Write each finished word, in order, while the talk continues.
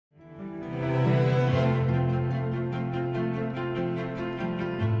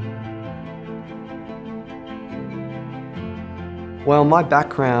Well, my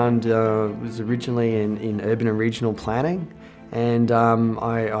background was originally in urban and regional planning, and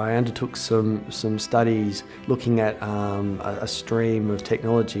I undertook some studies looking at a stream of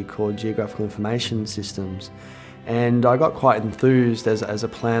technology called geographical information systems. And I got quite enthused as a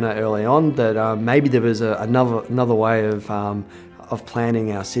planner early on that maybe there was another way of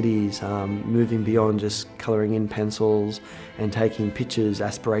planning our cities, moving beyond just colouring in pencils and taking pictures,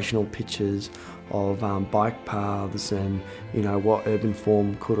 aspirational pictures of bike paths and what urban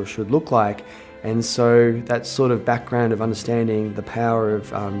form could or should look like. And so that sort of background of understanding the power of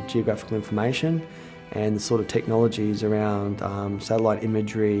geographical information and the sort of technologies around satellite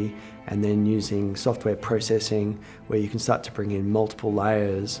imagery and then using software processing where you can start to bring in multiple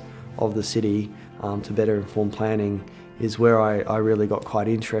layers of the city to better inform planning is where I really got quite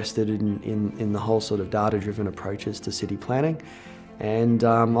interested in the whole sort of data-driven approaches to city planning. And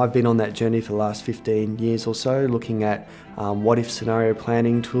I've been on that journey for the last 15 years or so, looking at what-if scenario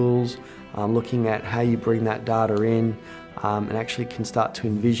planning tools, looking at how you bring that data in and actually can start to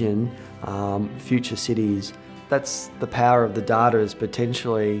envision future cities. That's the power of the data, is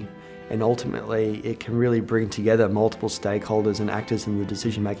potentially and ultimately it can really bring together multiple stakeholders and actors in the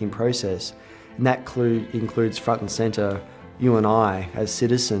decision-making process. And that includes front and centre you and I as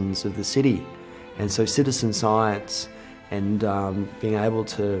citizens of the city. And so citizen science and being able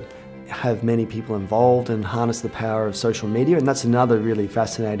to have many people involved and harness the power of social media. And that's another really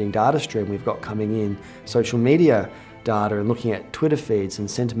fascinating data stream we've got coming in, social media data and looking at Twitter feeds and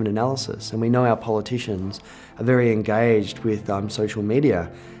sentiment analysis. And we know our politicians are very engaged with social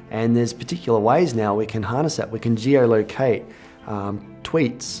media. And there's particular ways now we can harness that. We can geolocate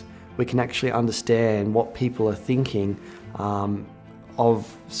tweets. We can actually understand what people are thinking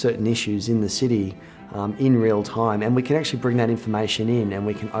of certain issues in the city in real time, and we can actually bring that information in and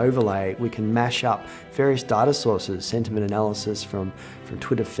we can overlay, we can mash up various data sources, sentiment analysis from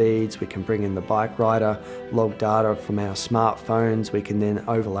Twitter feeds, we can bring in the bike rider log data from our smartphones, we can then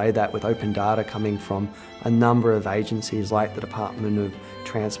overlay that with open data coming from a number of agencies like the Department of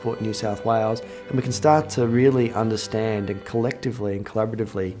Transport in New South Wales, and we can start to really understand and collectively and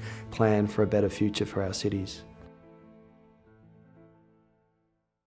collaboratively plan for a better future for our cities.